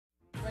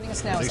Joining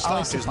us now is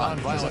Soufan,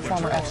 who's a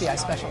former FBI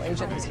special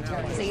agent. He's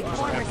a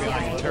former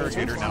CIA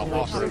interrogator now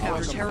offered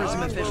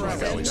terrorism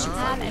officials.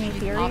 Have any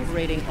theories?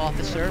 Operating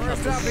officer.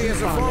 First up, he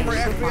is a former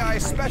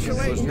FBI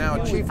special agent. Who's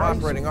now chief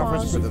operating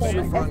officer for the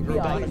Soufan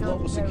Group. A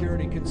global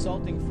security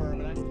consulting firm.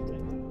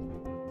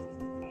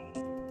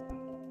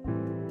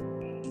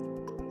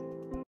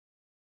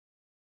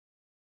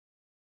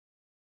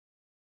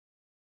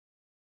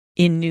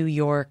 In New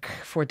York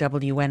for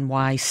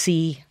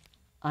WNYC,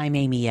 I'm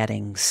Amy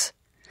Eddings.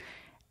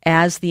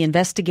 As the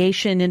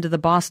investigation into the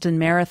Boston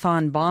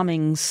Marathon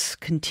bombings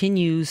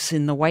continues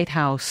in the White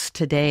House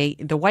today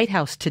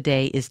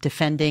is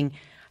defending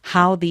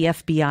how the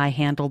FBI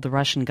handled the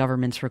Russian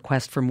government's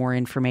request for more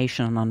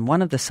information on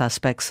one of the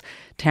suspects,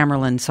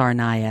 Tamerlan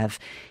Tsarnaev.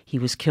 He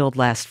was killed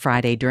last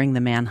Friday during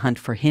the manhunt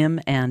for him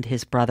and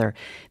his brother.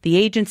 The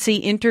agency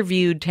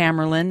interviewed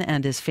Tamerlan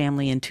and his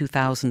family in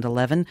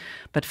 2011,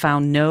 but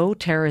found no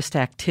terrorist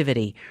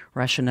activity.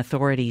 Russian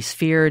authorities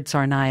feared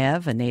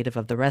Tsarnaev, a native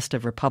of the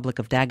Restive Republic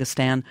of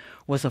Dagestan,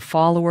 was a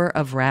follower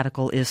of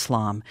radical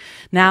Islam.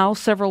 Now,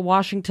 several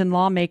Washington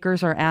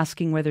lawmakers are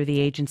asking whether the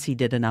agency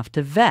did enough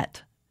to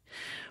vet.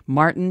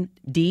 Martin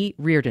D.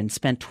 Reardon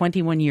spent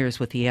 21 years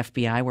with the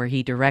FBI, where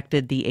he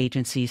directed the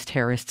agency's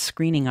terrorist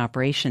screening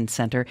operations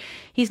center.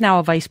 He's now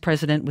a vice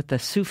president with the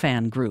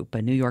Soufan Group,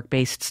 a New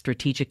York-based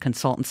strategic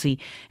consultancy,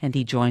 and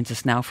he joins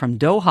us now from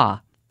Doha.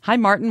 Hi,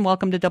 Martin.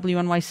 Welcome to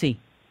WNYC.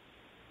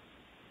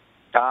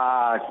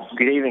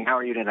 Good evening. How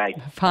are you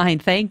tonight? Fine,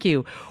 thank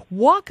you.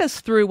 Walk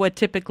us through what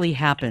typically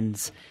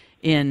happens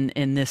in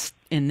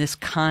this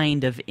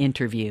kind of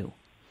interview.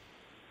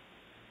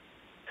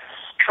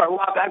 Well,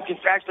 I'm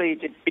just actually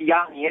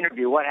beyond the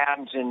interview. What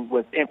happens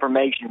with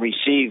information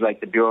received,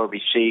 like the Bureau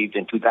received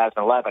in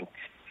 2011?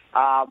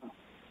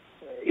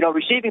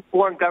 Receiving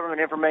foreign government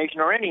information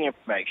or any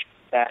information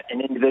that an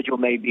individual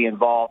may be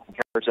involved in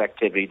terrorist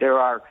activity, there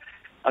are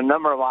a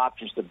number of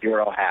options the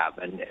Bureau have,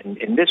 and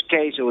in this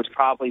case, it was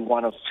probably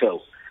one of two.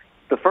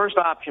 The first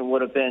option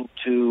would have been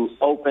to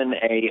open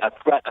a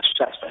threat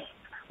assessment,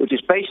 which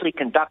is basically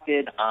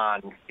conducted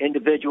on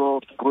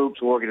individuals,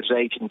 groups,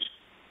 organizations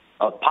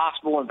of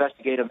possible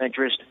investigative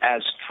interest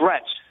as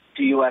threats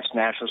to U.S.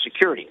 national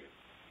security.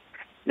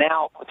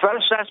 Now, threat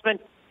assessment,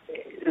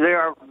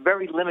 there are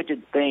very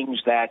limited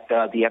things that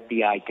the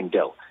FBI can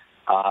do.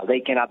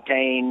 They can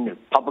obtain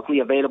publicly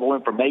available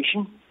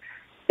information.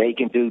 They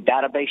can do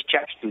database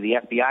checks through the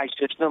FBI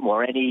system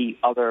or any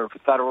other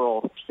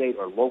federal, state,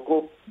 or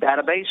local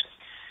database.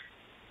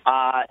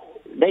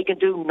 They can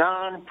do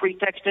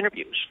non-pretext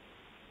interviews.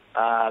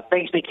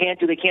 Things they can't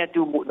do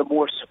the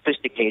more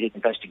sophisticated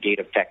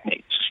investigative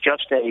techniques. It's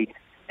just a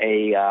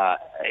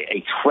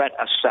threat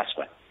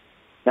assessment.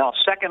 Now, a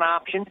second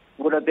option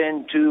would have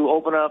been to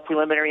open a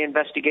preliminary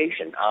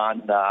investigation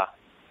on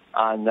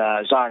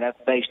Tsarnaev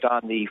based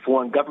on the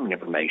foreign government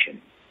information.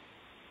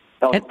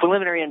 Now, the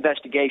preliminary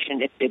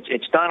investigation,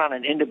 it's done on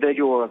an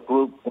individual or a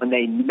group when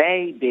they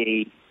may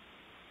be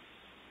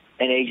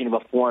an agent of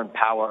a foreign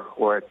power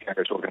or a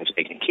terrorist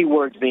organization.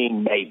 Keywords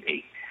being may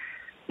be.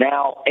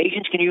 Now,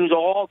 agents can use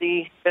all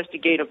the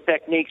investigative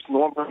techniques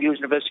normally used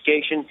in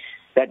investigation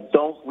that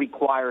don't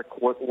require a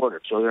court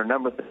order. So there are a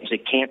number of things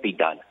that can't be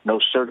done.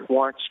 No search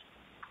warrants,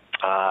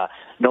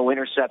 no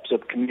intercepts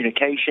of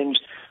communications,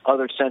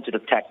 other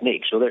sensitive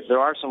techniques. So there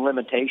are some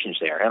limitations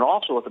there. And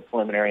also with the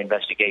preliminary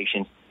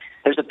investigation,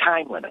 there's a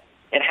time limit.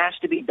 It has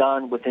to be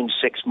done within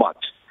 6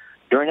 months.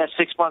 During that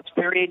 6 months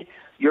period,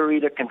 you're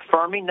either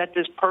confirming that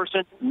this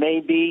person may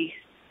be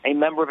a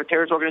member of a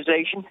terrorist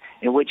organization,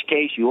 in which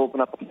case you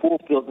open up a full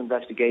field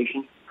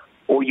investigation,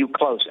 or you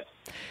close it.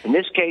 In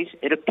this case,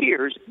 it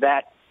appears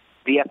that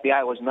the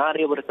FBI was not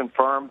able to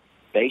confirm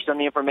based on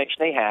the information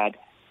they had,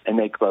 and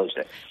they closed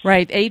it.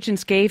 Right.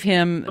 Agents gave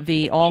him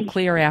the all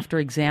clear after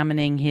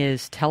examining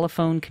his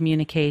telephone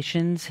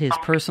communications, his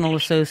personal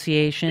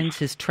associations,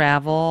 his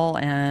travel,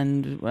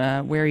 and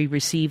where he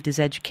received his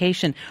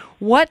education.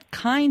 What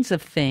kinds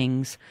of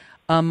things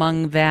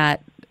among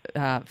that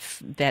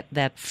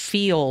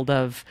field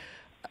of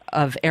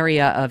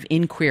area of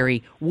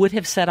inquiry would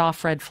have set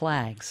off red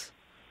flags?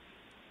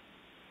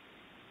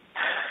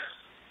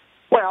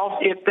 Well,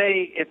 if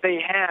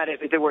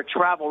there were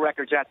travel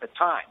records at the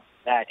time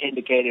that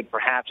indicated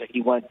perhaps that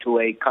he went to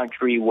a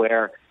country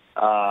where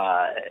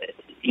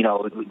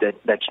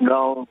that's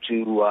known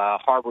to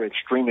harbor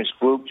extremist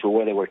groups, or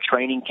where there were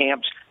training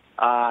camps,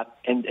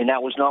 and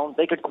that was known,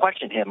 they could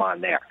question him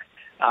on there.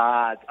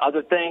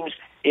 Other things,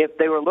 if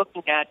they were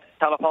looking at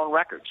telephone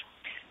records,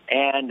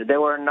 and there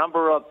were a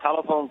number of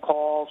telephone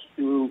calls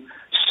to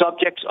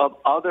subjects of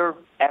other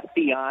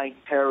FBI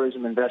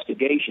terrorism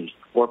investigations,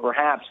 or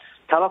perhaps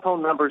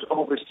telephone numbers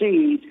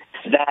overseas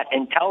that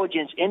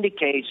intelligence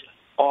indicates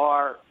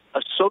are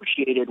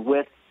associated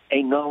with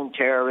a known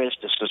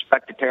terrorist, a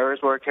suspected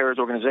terrorist, or a terrorist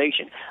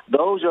organization.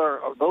 Those are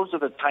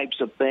the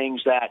types of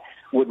things that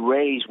would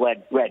raise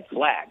red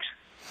flags.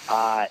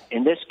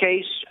 In this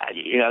case,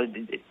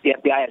 the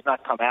FBI has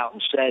not come out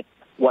and said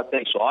what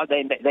they saw.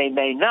 They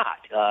may not,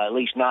 at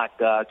least not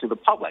to the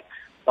public.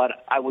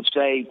 But I would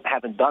say,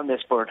 having done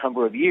this for a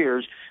number of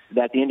years,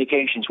 that the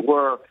indications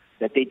were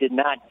that they did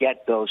not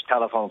get those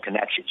telephone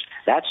connections.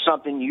 That's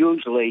something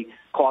usually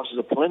causes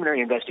a preliminary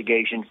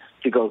investigation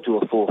to go to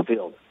a full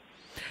field.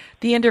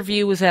 The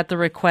interview was at the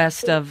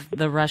request of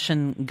the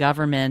Russian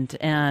government,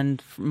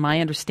 and my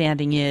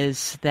understanding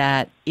is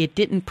that it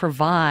didn't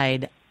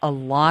provide a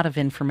lot of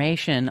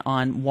information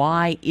on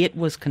why it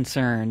was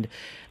concerned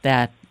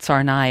that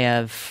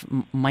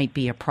Tsarnaev might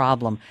be a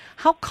problem.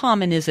 How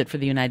common is it for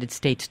the United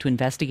States to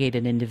investigate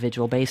an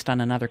individual based on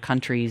another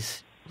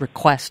country's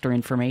request or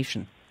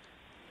information?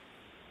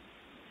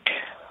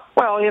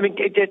 Well, I mean,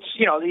 it's,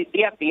 the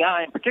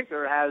FBI in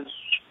particular has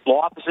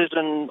law offices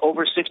in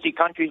over 60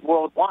 countries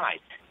worldwide.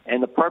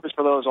 And the purpose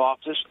for those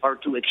offices are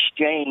to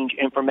exchange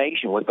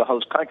information with the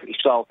host country.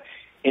 So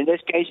in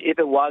this case, if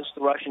it was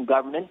the Russian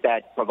government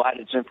that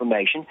provided this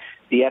information,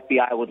 the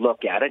FBI would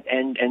look at it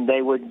and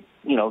they would,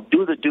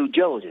 do the due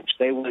diligence.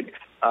 They would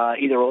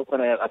either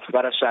open a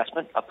threat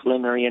assessment, a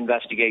preliminary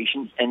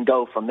investigation, and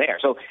go from there.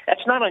 So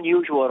that's not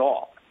unusual at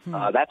all.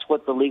 That's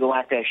what the legal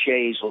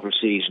attaches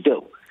overseas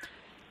do.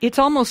 It's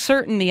almost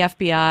certain the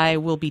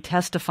FBI will be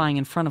testifying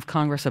in front of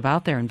Congress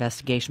about their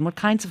investigation. What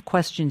kinds of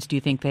questions do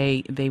you think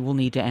they will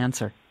need to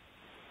answer?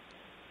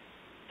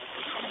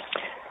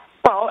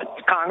 Well,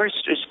 Congress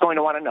is going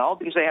to want to know,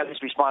 because they have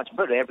this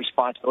responsibility. They have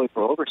responsibility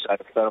for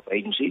oversight of federal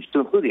agencies, to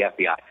include the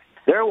FBI.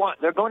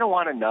 They're going to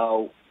want to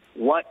know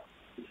what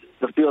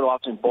the field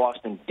office in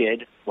Boston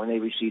did when they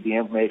received the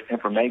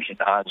information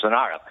on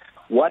Tsarnaev.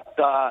 What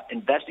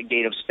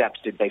investigative steps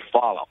did they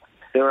follow?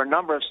 There are a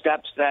number of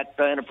steps that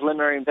in a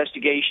preliminary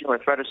investigation or a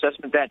threat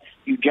assessment that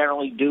you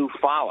generally do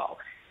follow.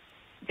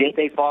 Did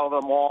they follow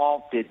them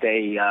all? Did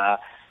they,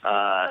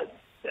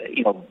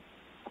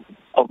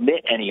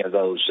 omit any of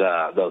those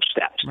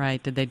steps?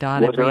 Right. Did they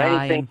dot every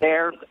I and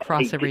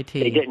cross every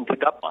T? They didn't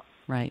pick up on.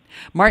 Right.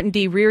 Martin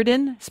D.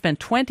 Reardon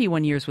spent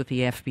 21 years with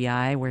the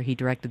FBI, where he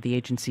directed the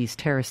agency's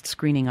Terrorist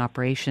Screening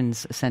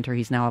Operations Center.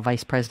 He's now a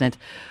vice president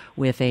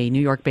with a New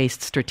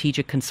York-based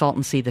strategic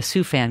consultancy, the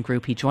Soufan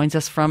Group. He joins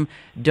us from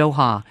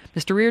Doha.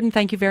 Mr. Reardon,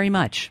 thank you very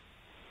much.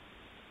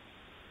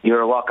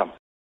 You're welcome.